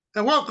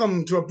and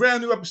welcome to a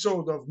brand new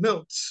episode of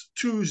Milt's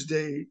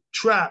Tuesday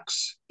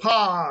Tracks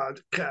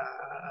Podcast.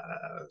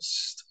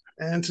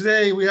 And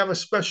today we have a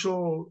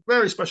special,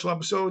 very special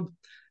episode.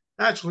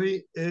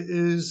 Actually, it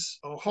is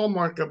a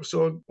hallmark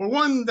episode, or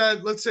one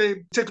that, let's say,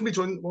 will take me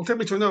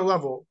to another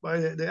level by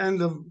the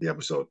end of the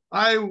episode.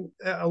 I,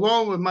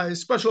 along with my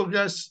special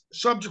guest,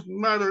 subject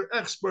matter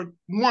expert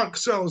Mark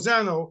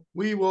Salzano,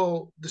 we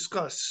will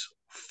discuss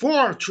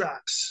four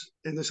tracks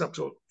in this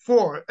episode.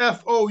 Four,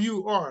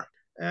 Four.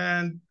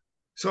 And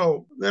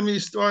so let me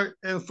start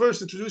and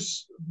first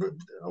introduce.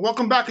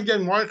 Welcome back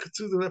again, Mark,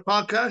 to the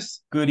podcast.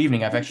 Good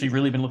evening. I've actually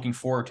really been looking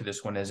forward to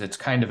this one as it's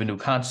kind of a new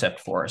concept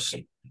for us.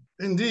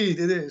 Indeed,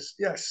 it is.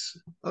 Yes.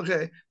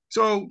 Okay.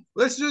 So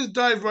let's just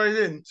dive right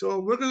in. So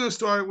we're going to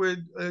start with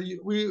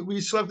we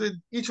selected,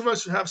 each of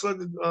us have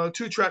selected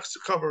two tracks to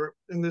cover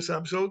in this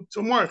episode.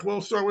 So Mark,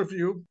 we'll start with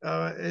you,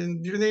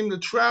 and you name the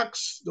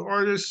tracks, the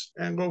artists,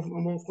 and we'll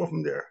go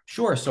from there.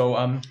 Sure.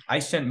 So I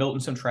sent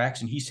Milton some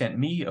tracks, and he sent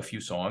me a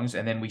few songs,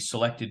 and then we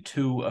selected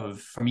two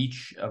from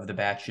each of the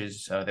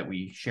batches that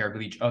we shared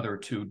with each other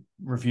to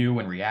review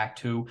and react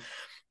to.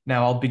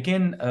 Now, I'll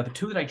begin. The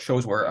two that I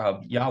chose were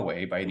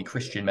Yahweh by the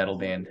Christian metal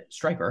band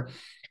Stryper,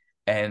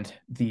 and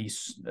the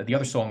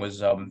other song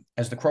was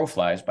As the Crow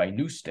Flies by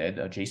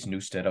Newsted, Jason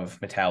Newsted of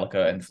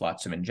Metallica and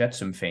Flotsam and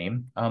Jetsam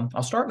fame.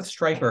 I'll start with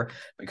Stryper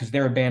because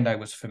they're a band I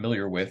was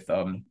familiar with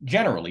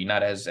generally,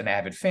 not as an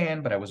avid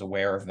fan, but I was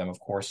aware of them,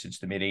 of course, since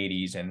the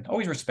mid-'80s and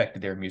always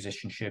respected their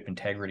musicianship,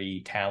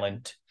 integrity,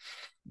 talent.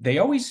 They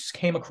always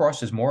came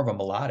across as more of a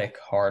melodic,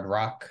 hard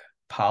rock,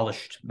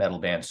 polished metal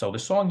band. So the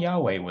song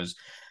Yahweh was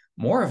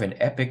more of an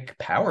epic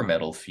power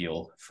metal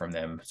feel from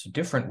them. It's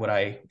different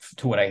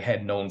to what I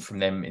had known from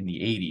them in the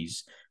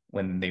 80s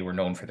when they were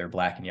known for their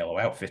black and yellow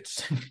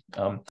outfits.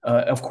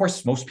 Of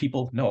course, most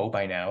people know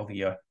by now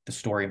the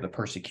story of the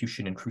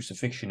persecution and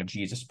crucifixion of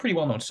Jesus. Pretty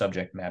well-known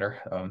subject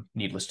matter,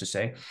 needless to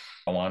say.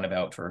 Go on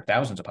about for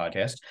thousands of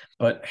podcasts.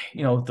 But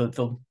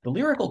the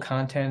lyrical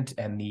content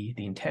and the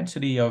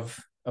intensity of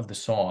the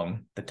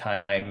song, the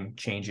time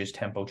changes,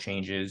 tempo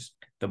changes,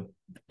 the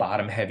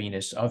bottom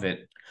heaviness of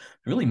it,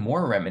 really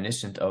more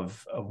reminiscent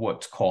of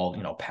what's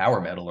called, power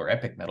metal or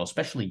epic metal,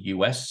 especially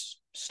US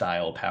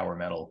style power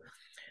metal,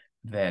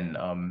 than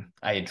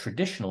I had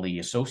traditionally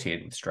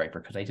associated with Stryper,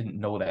 because I didn't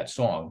know that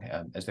song,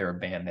 as they're a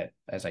band that,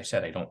 as I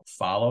said, I don't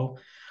follow.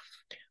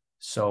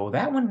 So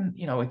that one,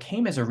 it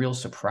came as a real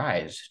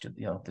surprise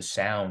to, the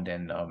sound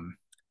and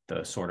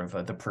the sort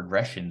of the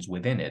progressions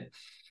within it,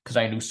 because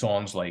I knew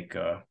songs like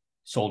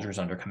Soldiers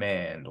Under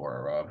Command,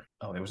 or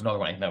there was another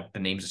one. No, the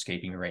name's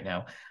escaping me right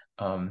now,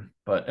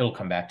 but it'll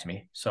come back to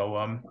me. So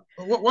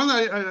one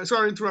I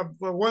sorry to interrupt,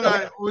 but one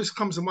I always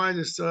comes to mind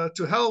is To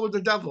Hell with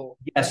the Devil.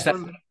 Yes,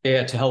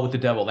 yeah, To Hell with the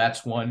Devil.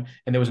 That's one,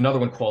 and there was another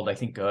one called, I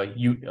think,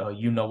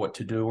 You Know What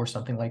to Do, or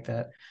something like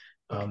that.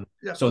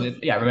 Yeah. So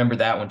I remember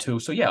that one too.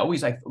 So yeah, it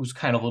was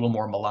kind of a little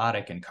more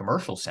melodic and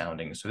commercial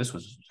sounding. So this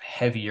was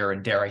heavier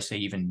and, dare I say,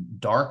 even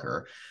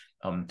darker.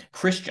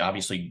 Christian,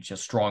 obviously,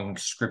 just strong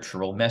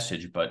scriptural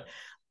message, but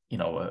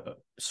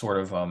sort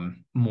of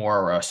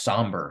more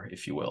somber,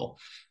 if you will.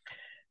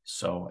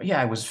 So yeah,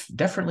 I was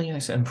definitely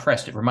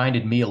impressed. It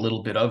reminded me a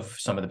little bit of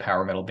some of the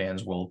power metal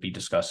bands we'll be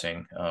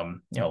discussing,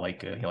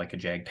 like a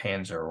Jag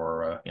Panzer,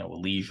 or a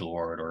Liege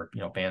Lord, or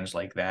bands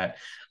like that.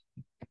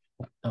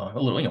 A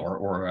little,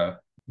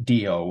 or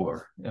Dio,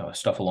 or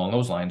stuff along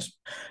those lines.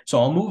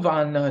 So I'll move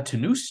on to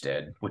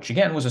Newsted, which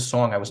again was a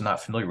song I was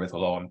not familiar with,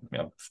 although I'm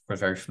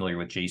very familiar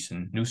with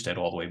Jason Newsted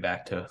all the way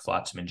back to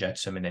Flotsam and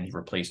Jetsam, and then he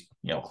replaced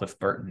Cliff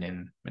Burton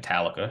in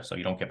Metallica, so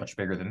you don't get much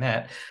bigger than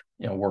that.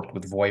 Worked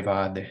with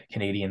Voivod, the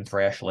Canadian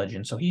thrash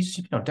legend, so he's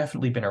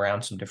definitely been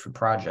around some different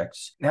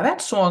projects. Now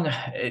that song,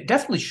 it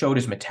definitely showed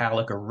his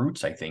Metallica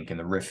roots, I think, in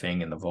the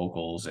riffing and the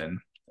vocals, and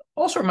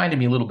also reminded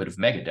me a little bit of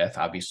Megadeth.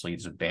 Obviously,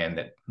 it's a band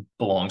that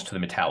belongs to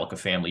the Metallica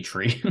family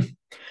tree.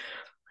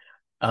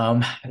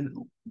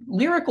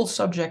 Lyrical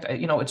subject,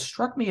 it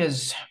struck me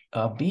as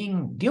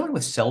dealing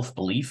with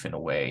self-belief in a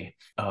way,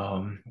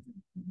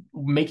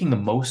 making the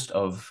most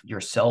of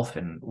yourself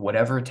and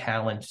whatever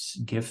talents,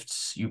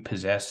 gifts you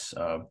possess,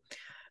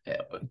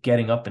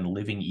 getting up and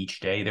living each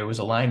day. There was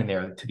a line in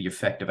there to the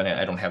effect of, and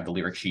I don't have the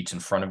lyric sheets in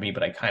front of me,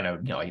 but I kind of,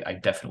 I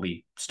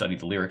definitely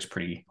studied the lyrics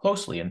pretty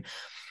closely, and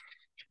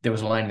there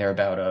was a line there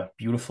about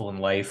beautiful in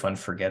life,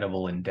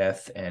 unforgettable in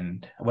death.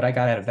 And what I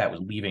got out of that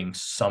was leaving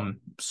some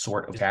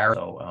sort of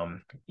character. So,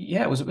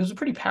 yeah, it was a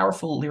pretty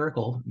powerful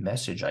lyrical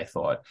message, I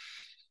thought.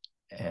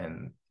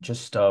 And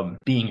just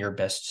being your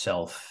best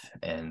self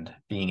and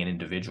being an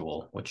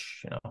individual,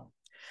 which,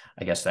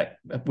 I guess that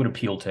would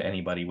appeal to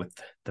anybody with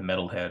the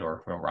metalhead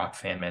or rock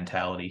fan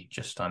mentality,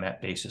 just on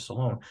that basis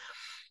alone.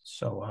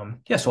 So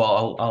so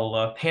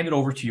I'll hand it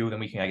over to you.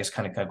 Then we can, I guess,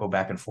 kind of go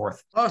back and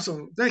forth.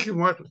 Awesome, thank you,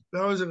 Mark.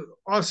 That was an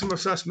awesome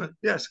assessment.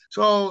 Yes.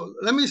 So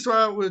let me start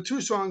out with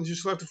two songs you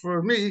selected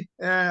for me,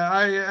 and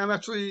I am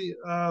actually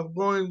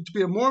going to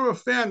be more of a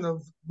fan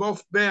of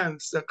both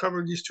bands that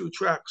covered these two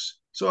tracks.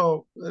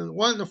 So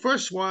the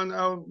first one,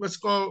 let's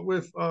go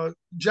with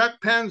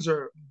Jack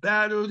Panzer,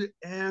 Battered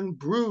and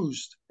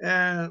Bruised.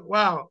 And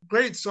wow,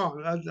 great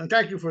song.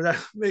 Thank you for that,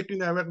 making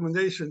that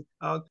recommendation.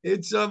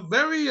 It's a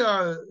very,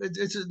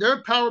 they're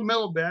a power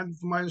metal band,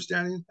 from my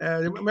understanding,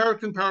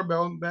 American power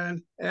metal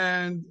band.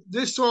 And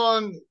this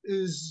song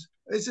is,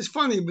 it's just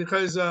funny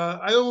because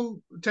I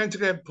don't tend to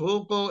get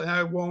political, and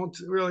I won't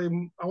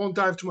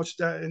dive too much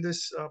that in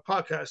this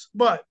podcast.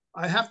 But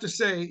I have to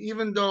say,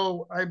 even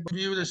though I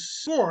view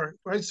this for,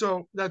 right?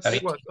 So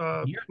that's what,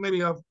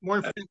 maybe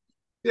more,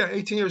 yeah,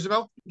 18 years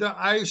ago.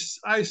 I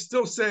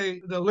still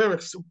say the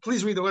lyrics.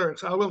 Please read the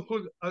lyrics. I will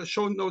include a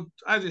show note.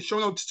 I have show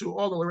notes to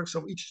all the lyrics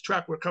of each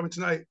track we're covering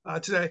today.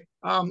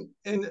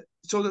 And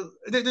so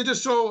they're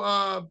just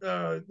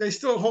so they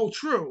still hold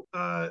true.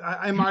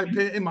 In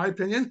my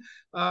opinion,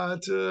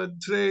 to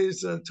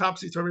today's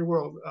topsy-turvy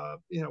world.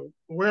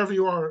 Wherever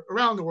you are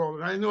around the world.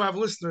 And I know I have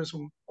listeners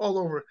from all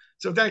over.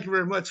 So thank you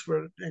very much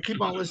and keep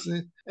on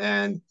listening.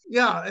 And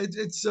yeah,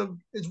 it's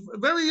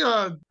very.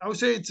 I would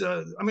say it's.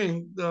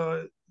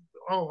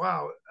 Oh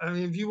wow! I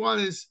mean, if you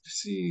want to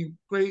see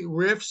great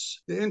riffs,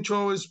 the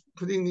intro is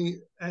pretty neat.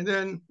 And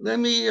then let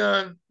me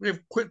give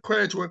quick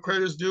credit to where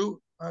credit is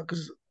due,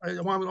 because I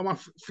want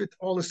to fit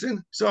all this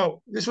in.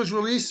 So this was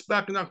released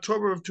back in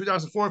October of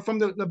 2004. From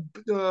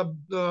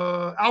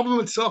the album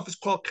itself is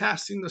called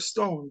Casting the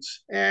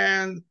Stones,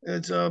 and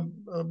it's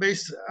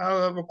based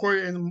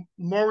recorded in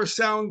Morris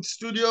Sound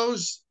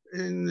Studios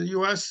in the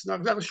U.S.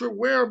 Not exactly sure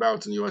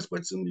whereabouts in the U.S.,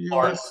 but it's in the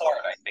U.S.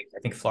 Florida, I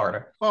think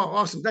Florida. Oh,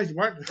 awesome. Thank you,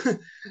 Mark.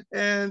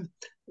 And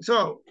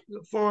so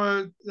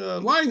for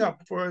the lineup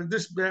for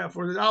this band,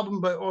 for the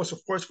album, but also,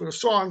 of course, for the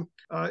song,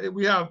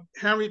 we have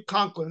Henry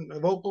Conklin, the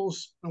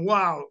vocals. And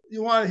wow,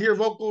 you want to hear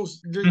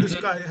vocals? This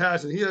guy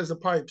has it. He has the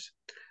pipes.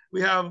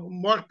 We have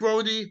Mark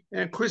Brody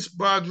and Chris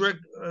Broderick,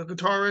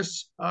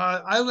 guitarists.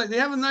 They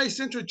have a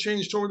nice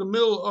interchange toward the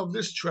middle of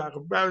this track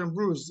of Battered and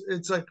Bruised.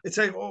 It's like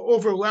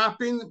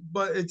overlapping,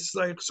 but it's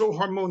like so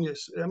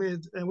harmonious. I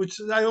mean, which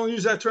I don't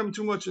use that term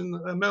too much in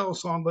a metal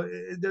song, but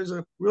there's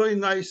a really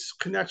nice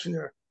connection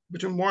there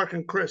between Mark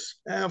and Chris.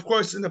 And of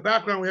course, in the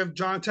background, we have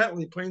John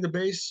Tetley playing the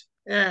bass.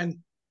 And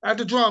at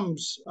the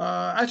drums,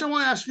 actually, I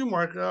want to ask you,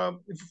 Mark, if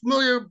you're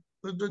familiar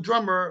the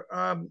drummer,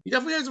 he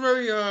definitely has a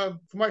very,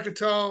 from what I could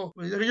tell,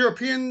 a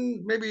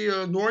European, maybe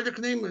a Nordic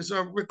name, is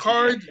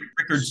Rickard. Yeah,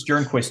 Rickard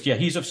Stjernquist. Yeah,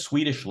 he's of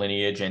Swedish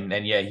lineage, and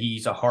yeah,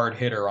 he's a hard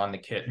hitter on the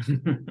kit.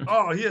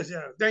 Oh, he is,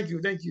 yeah. Thank you.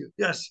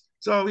 Yes.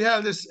 So we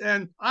have this,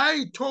 and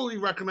I totally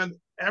recommend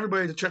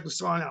everybody to check the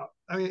song out.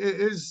 I mean, it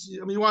is.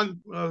 I mean, you want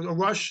a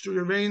rush through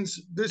your veins?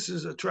 This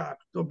is a track.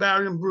 So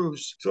Battered and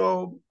Bruised.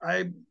 So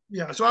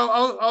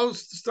I'll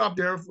stop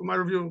there for my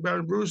review of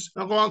Battered and Bruised.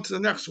 I'll go on to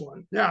the next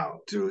one. Now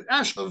to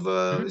Ash of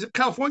is it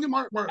California,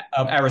 Mark?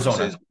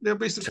 Arizona. They're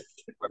based in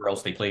whoever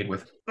else they played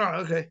with.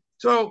 Oh, okay.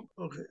 So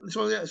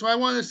I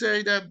want to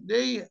say that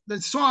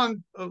the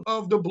song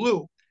of the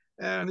Blue,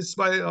 and it's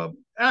by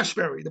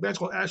Ashbury. The band's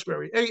called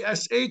Ashbury,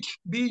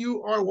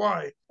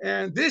 Ashbury,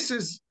 and this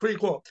is pretty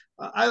cool.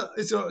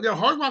 They're a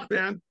hard rock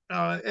band,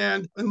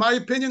 and in my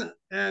opinion,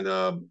 and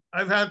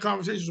I've had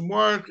conversations with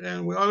Mark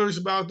and with others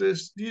about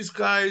this. These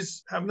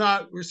guys have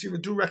not received the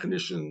due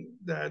recognition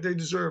that they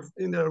deserve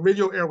in the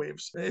radio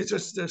airwaves. It's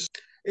just this.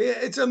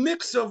 It's a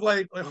mix of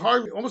like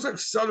hard, almost like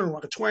southern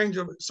rock, a twinge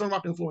of southern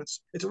rock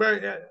influence. It's a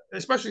very,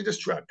 especially this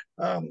track.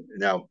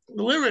 Now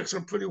the lyrics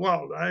are pretty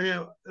wild.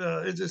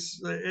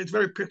 It's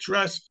very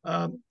picturesque.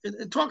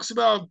 It talks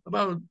about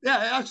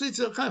actually it's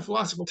a kind of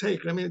philosophical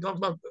take. I mean, it talks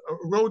about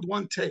a road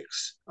one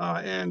takes,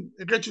 and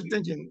it gets you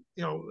thinking.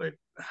 Like,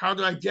 how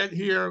did I get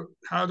here?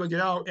 How do I get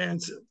out? And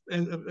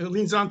it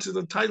leans on to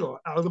the title,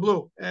 Out of the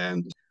Blue,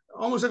 and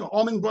almost like an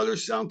Allman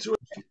Brothers sound to it.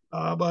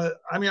 But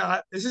I mean,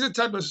 this is a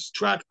type of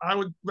track I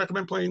would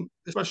recommend playing,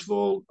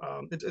 especially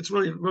it's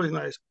really, really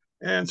nice.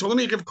 And so let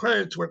me give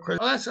credit to where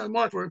credit. I'll ask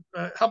Mark for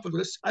help with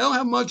this. I don't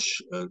have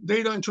much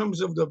data in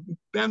terms of the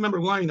band member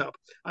lineup.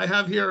 I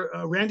have here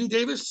Randy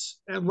Davis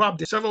and Rob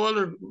Davis, several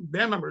other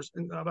band members,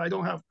 but I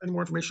don't have any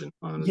more information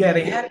on. Yeah,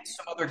 they had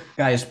some other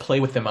guys play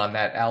with them on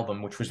that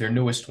album, which was their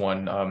newest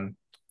one,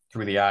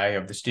 Through the Eye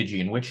of the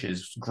Stygian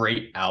Witches.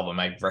 Great album.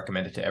 I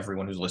recommend it to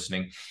everyone who's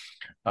listening.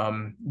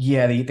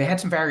 They had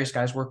some various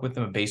guys work with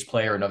them, a bass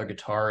player, another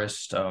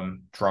guitarist,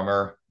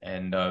 drummer,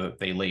 and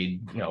they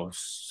laid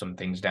some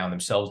things down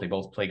themselves. They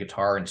both play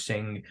guitar and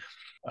sing,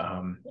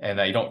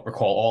 and I don't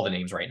recall all the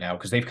names right now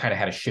because they've kind of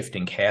had a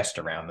shifting cast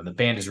around them. The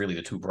band is really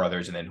the two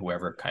brothers and then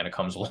whoever kind of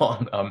comes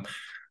along.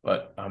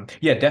 But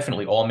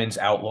definitely Allman's,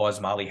 Outlaws,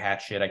 Molly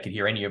Hatchet. I could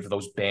hear any of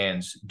those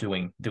bands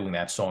doing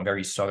that song.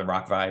 Very southern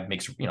rock vibe,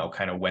 makes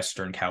kind of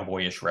western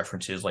cowboyish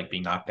references like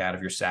being knocked out of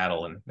your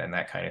saddle and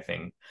that kind of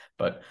thing.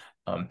 But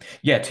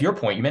to your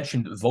point, you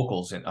mentioned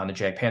vocals on the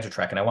Jack Panzer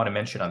track, and I want to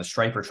mention on the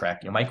Stryper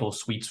track, Michael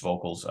Sweet's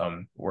vocals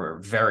were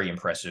very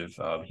impressive.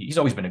 He's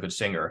always been a good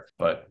singer,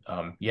 but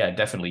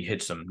definitely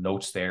hit some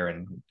notes there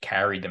and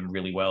carried them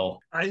really well.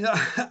 I know.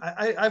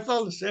 I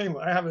felt the same.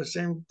 I have the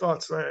same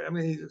thoughts. I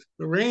mean, his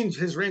range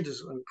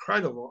is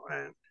incredible,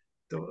 and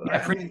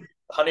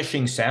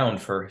punishing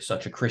sound for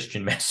such a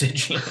Christian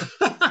message.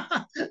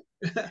 But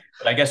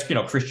I guess,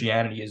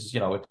 Christianity is,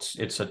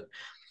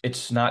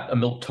 it's not a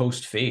milk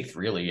toast faith,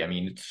 really. I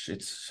mean,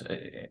 it's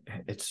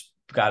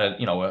got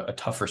a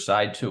tougher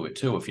side to it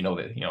too, if you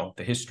know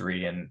the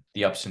history and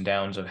the ups and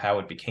downs of how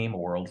it became a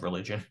world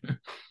religion.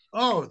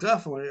 Oh,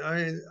 definitely.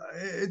 I mean,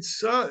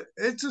 it's a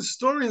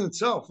story in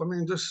itself. I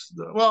mean, just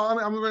well,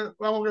 I mean,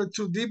 I won't get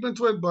too deep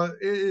into it, but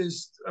it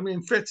is. I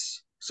mean,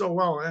 fits so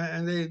well,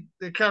 and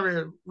they carry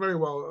it very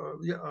well.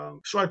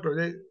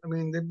 Schreiber, I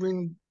mean, they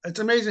bring. It's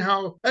amazing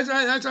how.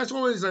 That's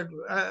always like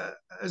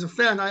as a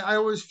fan, I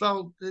always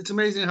felt it's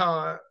amazing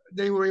how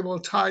they were able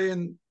to tie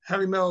in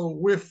heavy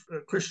metal with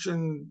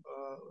Christian.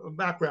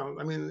 Background,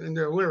 I mean, in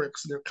their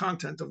lyrics, their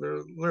content of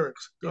their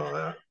lyrics.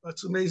 So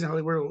that's amazing how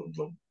they were able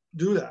to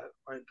do that.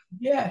 Like,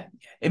 Yeah,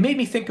 it made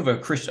me think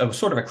of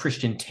sort of a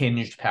Christian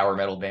tinged power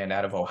metal band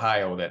out of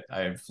Ohio that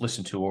I've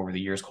listened to over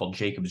the years called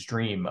Jacob's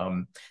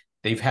Dream.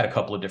 They've had a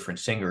couple of different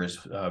singers.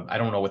 I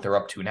don't know what they're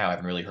up to now. I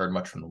haven't really heard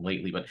much from them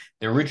lately, but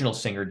their original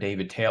singer,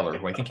 David Taylor,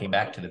 who I think came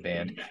back to the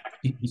band,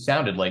 he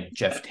sounded like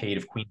Jeff Tate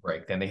of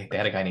Queensryche. Then they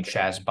had a guy named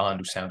Shaz Bond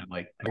who sounded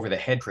like over the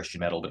head Christian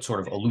metal, but sort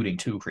of alluding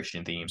to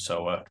Christian themes.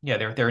 So yeah,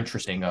 they're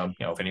interesting.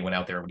 If anyone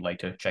out there would like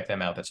to check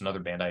them out, that's another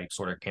band I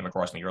sort of came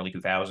across in the early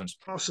 2000s.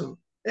 awesome.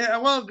 Yeah,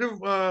 well,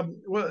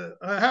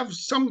 I have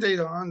some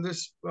data on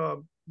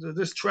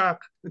this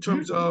track in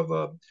terms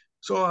of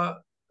so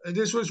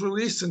this was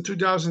released in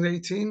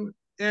 2018,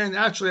 and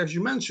actually, as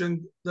you mentioned,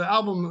 the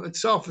album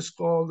itself is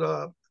called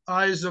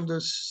 "Eyes of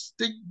the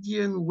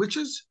Stygian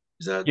Witches."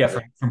 Is that Yeah,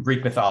 from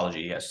Greek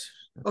mythology, yes.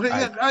 okay?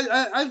 Yeah,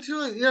 I feel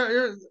like,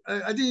 yeah,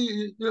 I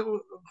did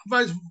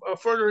provide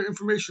further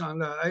information on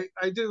that.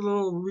 I did a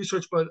little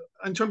research, but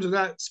in terms of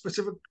that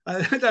specific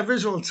that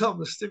visual itself,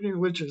 the sticking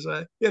witches,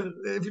 yeah,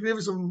 if you give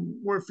us some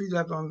more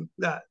feedback on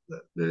that,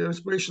 the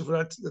inspiration for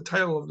that, the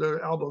title of the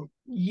album.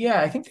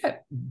 Yeah, I think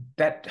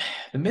that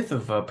the myth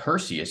of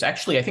Perseus,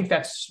 actually, I think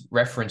that's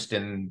referenced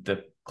in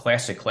the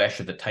classic Clash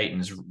of the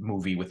Titans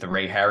movie with the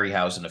Ray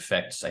Harryhausen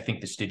effects. I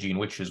think the Stygian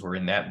witches were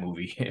in that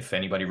movie, if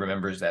anybody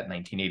remembers that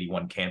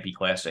 1981 campy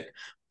classic.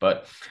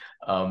 But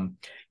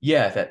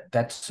yeah,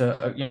 that's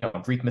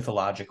a Greek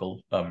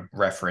mythological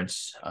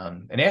reference.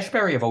 And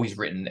Ashbery have always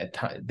written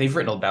they've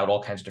written about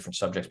all kinds of different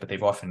subjects, but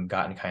they've often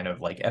gotten kind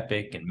of like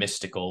epic and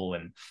mystical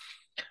and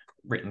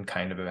written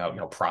kind of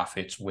about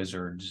prophets,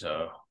 wizards,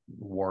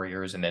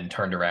 warriors, and then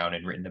turned around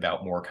and written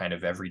about more kind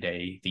of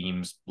everyday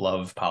themes: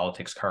 love,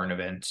 politics, current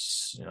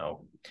events,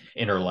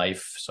 inner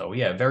life. So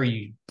yeah,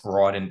 very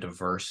broad and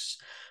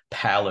diverse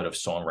palette of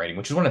songwriting,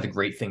 which is one of the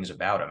great things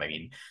about them. I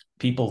mean,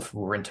 people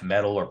who are into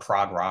metal or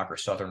prog rock or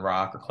southern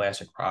rock or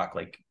classic rock,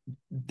 like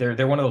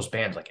they're one of those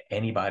bands, like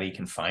anybody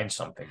can find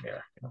something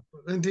there.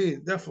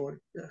 Indeed, definitely,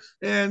 yes.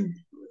 And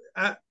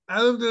out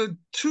of the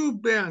two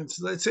bands,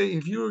 let's say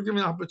if you were given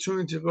an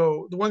opportunity to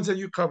go, the ones that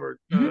you covered,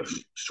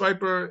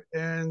 Stryper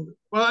and,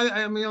 well,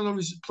 I mean, I don't know if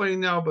he's playing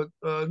now, but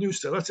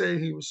Newsted, let's say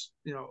he was,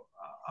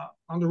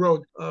 on the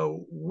road,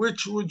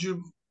 which would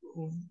you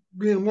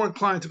be more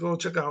inclined to go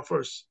check out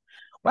first?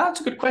 Well,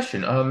 that's a good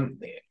question.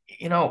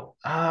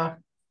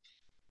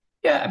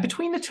 Yeah,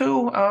 between the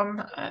two,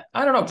 I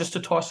don't know, just to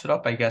toss it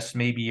up, I guess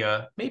maybe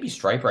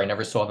Stryper. I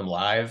never saw them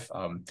live.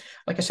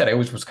 Like I said, I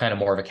always was kind of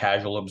more of a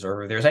casual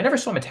observer of theirs. I never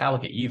saw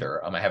Metallica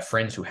either. I have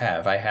friends who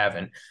have, I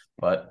haven't,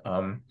 but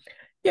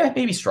yeah,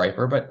 maybe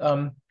Stryper. But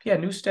yeah,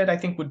 Newsted I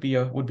think would be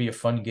a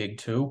fun gig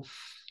too.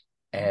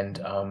 And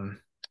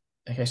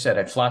like I said,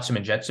 at Flotsam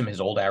and Jetsam,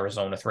 his old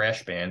Arizona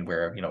thrash band,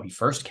 where he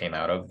first came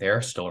out of,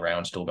 they're still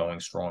around, still going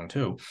strong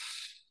too.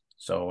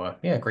 So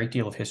yeah, a great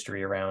deal of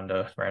history around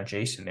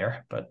Jason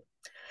there. But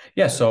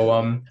yeah,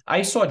 so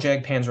I saw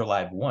Jag Panzer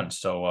live once.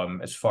 So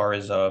as far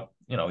as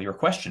your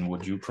question,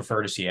 would you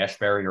prefer to see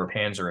Ashbery or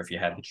Panzer if you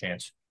had the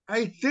chance?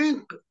 I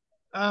think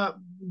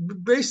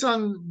based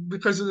on,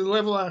 because of the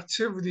level of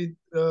activity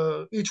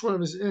each one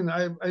of us in,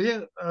 I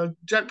think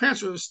Jag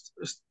Panzer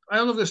I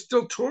don't know if they're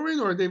still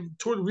touring or they've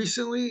toured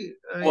recently.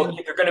 Well,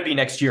 they're going to be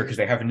next year because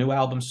they have a new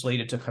album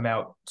slated to come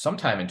out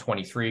sometime in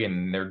 23,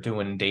 and they're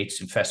doing dates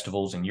and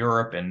festivals in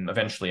Europe and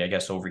eventually, I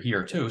guess, over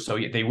here too. So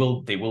they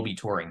will be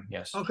touring.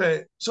 Yes.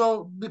 Okay,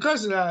 so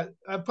because of that,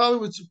 I probably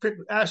would pick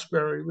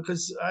Ashbery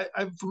because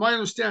from my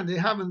understanding,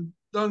 they haven't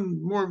done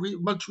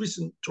much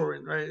recent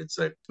touring, right? It's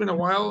been a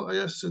while, I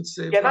guess, since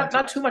they've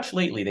not too much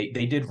lately.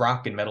 They did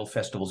rock and metal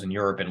festivals in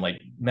Europe, and like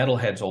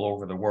metalheads all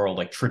over the world,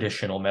 like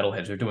traditional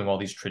metalheads are doing all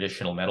these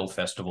traditional metal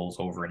festivals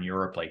over in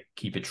Europe, like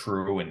Keep It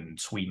True and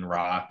Sweden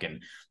Rock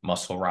and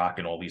Muscle Rock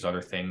and all these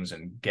other things,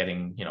 and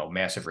getting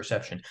massive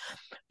reception.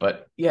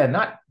 But yeah,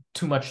 not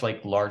too much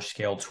like large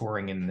scale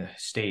touring in the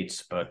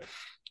States, but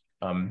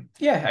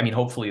yeah, I mean,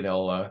 hopefully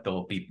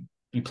they'll be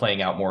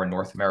playing out more in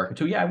North America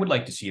too. Yeah, I would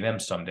like to see them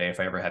someday if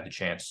I ever had the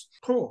chance.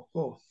 Cool.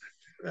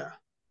 Yeah,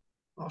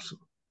 awesome.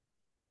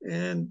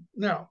 And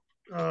now,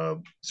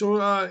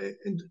 so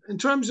in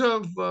terms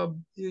of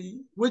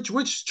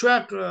which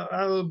track out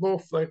of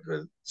both, like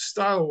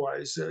style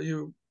wise,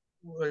 you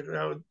like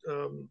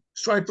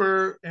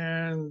Stryper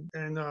and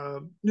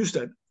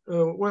Newsted,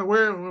 where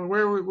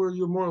were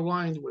you more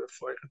aligned with,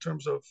 like in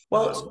terms of?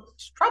 Well,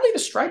 it's probably the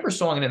Stryper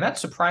song, and that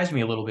surprised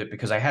me a little bit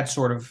because I had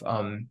sort of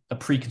a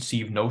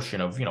preconceived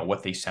notion of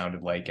what they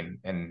sounded like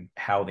and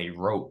how they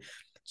wrote.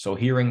 So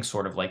hearing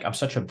sort of like I'm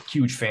such a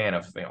huge fan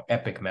of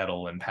epic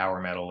metal and power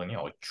metal and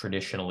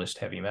traditionalist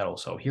heavy metal.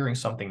 So hearing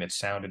something that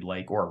sounded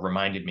like or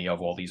reminded me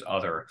of all these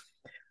other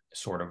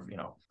sort of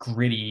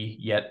gritty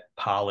yet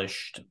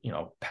polished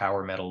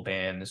power metal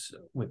bands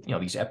with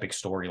these epic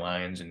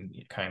storylines and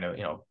kind of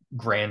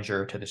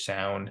grandeur to the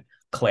sound,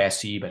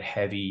 classy but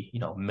heavy,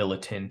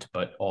 militant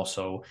but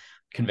also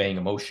conveying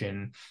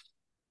emotion.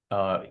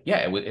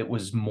 It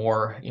was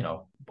more,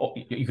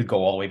 you could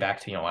go all the way back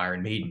to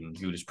Iron Maiden,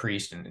 Judas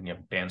Priest,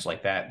 and bands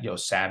like that.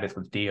 Sabbath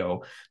with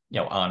Dio,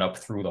 on up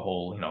through the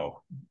whole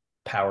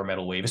power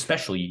metal wave,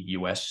 especially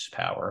U.S.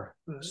 power.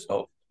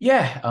 So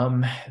yeah,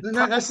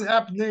 that's an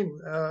apt name.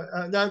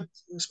 That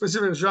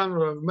specific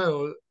genre of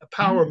metal,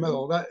 power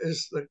metal, that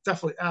is like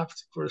definitely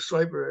apt for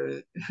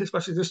Stryper,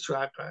 especially this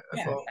track. I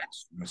thought,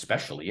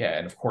 especially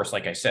and of course,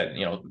 like I said,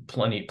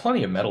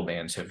 plenty of metal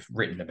bands have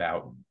written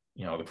about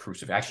the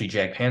crucifix. Actually,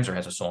 Jag Panzer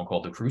has a song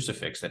called "The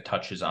Crucifix" that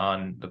touches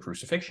on the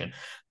crucifixion,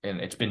 and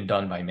it's been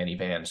done by many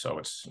bands, so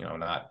it's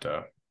not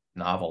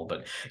novel,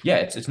 but yeah,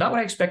 it's not what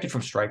I expected from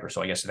Stryper,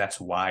 so I guess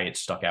that's why it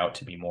stuck out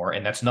to me more.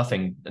 And that's not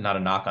a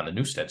knock on the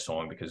Newsted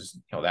song, because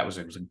it was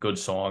a good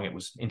song. It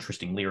was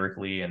interesting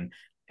lyrically and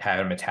had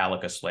a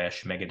Metallica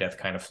 / Megadeth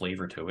kind of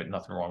flavor to it.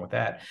 Nothing wrong with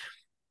that.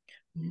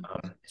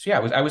 So yeah,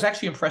 I was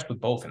actually impressed with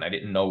both, and I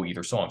didn't know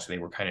either song, so they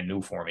were kind of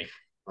new for me.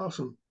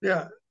 Awesome.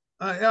 Yeah.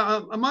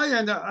 On my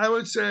end, I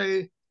would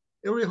say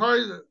it would be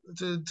hard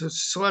to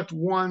select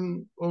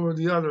one over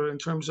the other in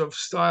terms of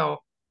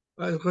style,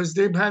 because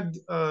they've had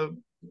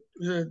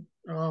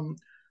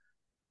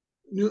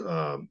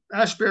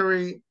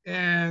Ashbery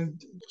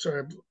and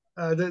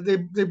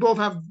they both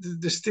have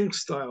distinct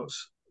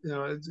styles.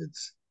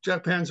 It's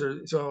Jag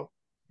Panzer, so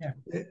yeah,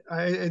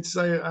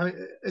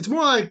 it's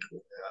more like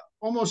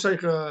almost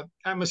like a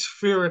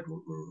atmospheric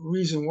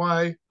reason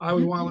why I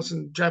would want to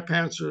listen to Jag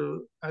Panzer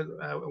at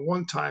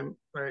one time,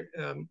 right?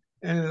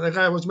 And like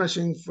I was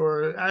mentioning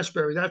for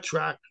Ashbery, that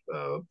track,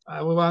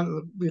 I would want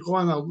to be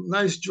going on a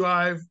nice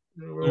drive,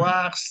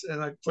 relax, and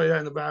like play that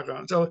in the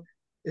background. So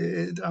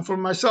for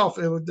myself,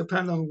 it would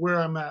depend on where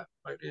I'm at,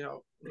 like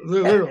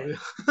literally.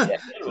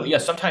 Yeah,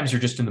 sometimes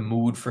you're just in the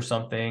mood for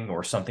something,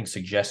 or something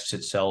suggests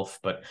itself.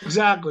 But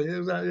exactly,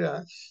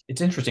 yeah.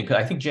 It's interesting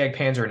because I think Jag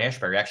Panzer and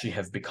Ashbery actually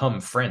have become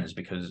friends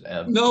because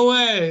no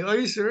way, are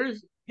you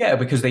serious? Yeah,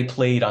 because they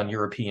played on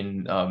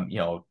European,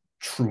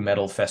 true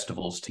metal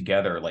festivals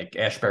together. Like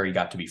Ashbery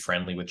got to be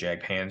friendly with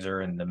Jag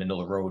Panzer and the Middle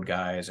of the Road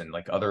guys, and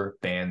like other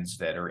bands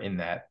that are in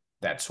that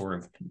sort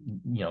of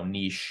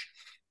niche.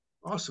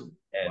 Awesome.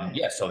 And wow.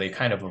 Yeah, so they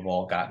kind of have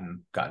all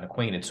gotten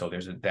acquainted. So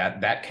there's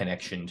that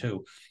connection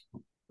too.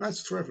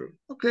 That's terrific.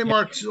 Okay,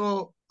 Mark.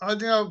 So I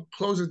think I'll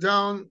close it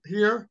down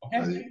here.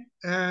 Okay.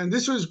 And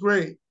this was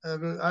great.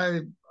 I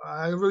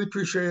really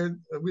appreciate it.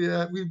 We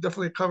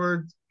definitely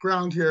covered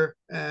ground here,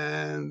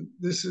 and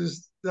this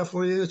is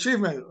definitely an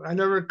achievement. I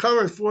never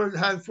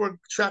had four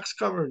tracks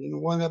covered in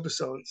one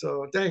episode.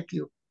 So thank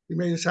you. You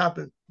made this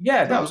happen.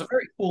 Yeah, that was a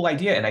very cool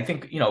idea. And I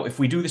think, if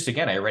we do this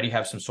again, I already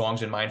have some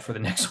songs in mind for the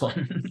next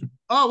one.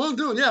 Oh, we'll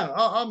do it. Yeah,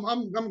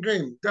 I'm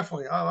game.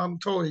 Definitely. I'm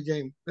totally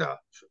game. Yeah,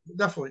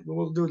 definitely.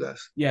 We'll do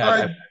this. Yeah. All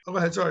right. Go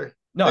ahead. Sorry.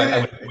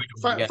 No,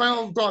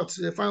 final thoughts.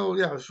 Final,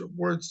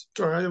 words.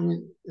 Sorry, I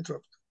didn't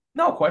interrupt.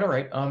 No, quite all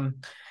right.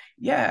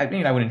 Yeah, I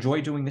mean, I would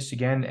enjoy doing this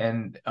again,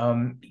 and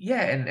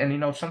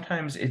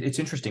sometimes it's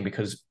interesting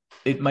because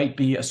it might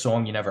be a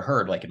song you never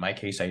heard. Like in my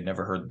case, I had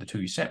never heard the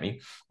two you sent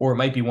me, or it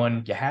might be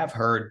one you have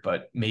heard,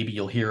 but maybe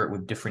you'll hear it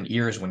with different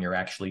ears when you're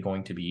actually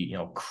going to be,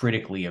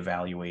 critically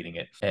evaluating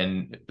it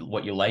and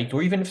what you liked,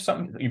 or even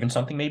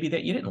something maybe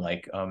that you didn't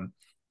like.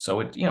 So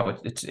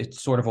it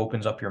sort of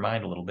opens up your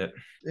mind a little bit.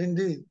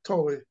 Indeed,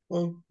 totally.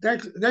 Well,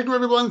 thank you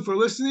everyone for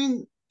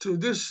listening to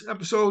this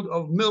episode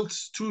of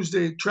Milt's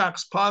Tuesday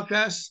Tracks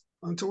podcast.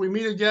 Until we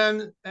meet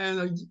again,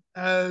 and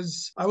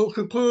as I will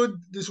conclude,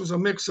 this was a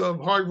mix of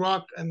hard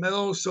rock and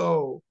metal,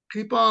 so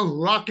keep on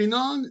rocking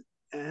on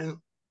and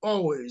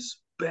always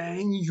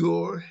bang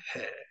your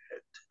head.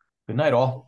 Good night, all.